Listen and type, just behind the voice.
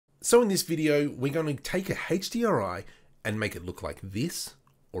So in this video, we're going to take a HDRI and make it look like this,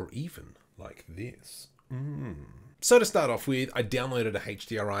 or even like this. So to start off with, I downloaded a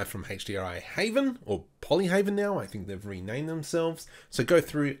HDRI from HDRI Haven, or Polyhaven now, I think they've renamed themselves. So go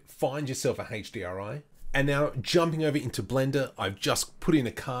through, find yourself a HDRI. And now jumping over into Blender, I've just put in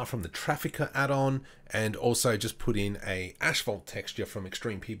a car from the Traffiq Addon and also just put in a asphalt texture from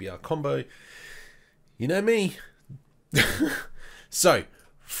Extreme PBR Combo. You know me. So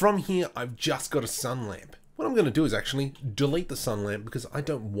from here, I've just got a sun lamp. What I'm going to do is actually delete the sun lamp because I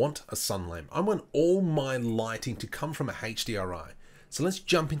don't want a sun lamp. I want all my lighting to come from a HDRI. So let's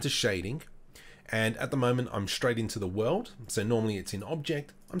jump into shading. And at the moment, I'm straight into the world. So normally it's in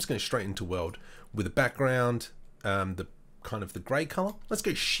object. I'm just going straight into world with a background, the kind of the gray color. Let's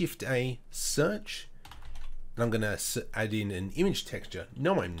go Shift A, search. And I'm going to add in an image texture.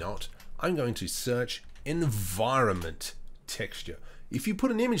 No, I'm not. I'm going to search environment texture. If you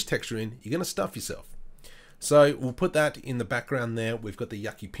put an image texture in, you're going to stuff yourself. So we'll put that in the background there. We've got the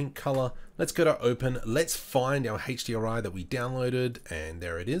yucky pink color. Let's go to open. Let's find our HDRI that we downloaded, and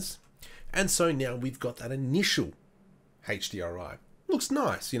there it is. And so now we've got that initial HDRI. Looks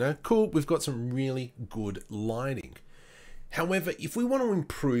nice, you know, cool. We've got some really good lighting. However, if we want to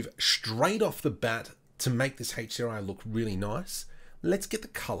improve straight off the bat to make this HDRI look really nice, let's get the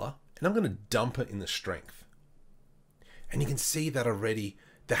color, and I'm going to dump it in the strength. And you can see that already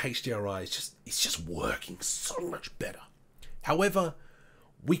the HDRI is just working so much better. However,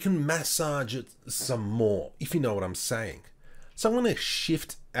 we can massage it some more, if you know what I'm saying. So I'm going to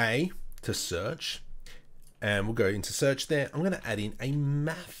Shift A to search, and we'll go into search there. I'm going to add in a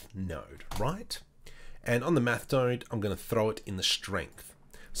math node, right? And on the math node, I'm going to throw it in the strength.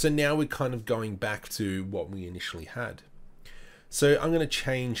 So now we're kind of going back to what we initially had. So I'm going to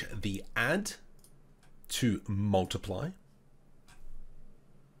change the add to multiply.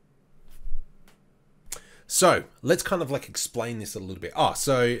 So let's kind of like explain this a little bit.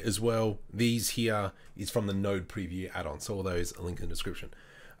 So as well, these here is from the node preview add-on. So all those are linked in the description.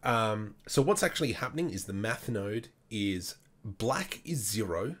 So what's actually happening is the math node is black is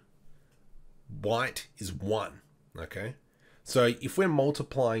 0, white is 1. Okay. So if we're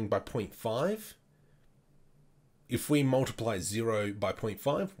multiplying by 0.5, if we multiply 0 by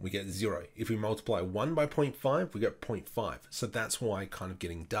 0.5, we get 0. If we multiply 1 by 0.5, we get 0.5. So that's why kind of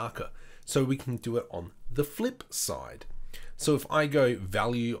getting darker. So we can do it on the flip side. So if I go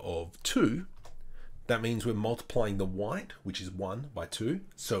value of 2, that means we're multiplying the white, which is 1 by 2.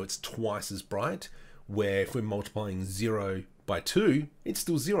 So it's twice as bright. Where if we're multiplying 0 by 2, it's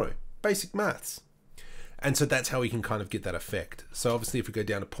still 0. Basic maths. And so that's how we can kind of get that effect. So obviously if we go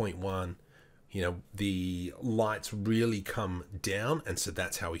down to 0.1, you know, the lights really come down, and so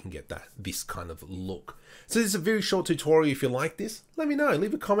that's how we can get this kind of look. So this is a very short tutorial. If you like this, let me know.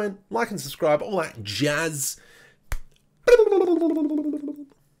 Leave a comment, like and subscribe, all that jazz.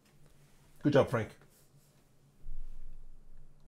 Good job, Frank.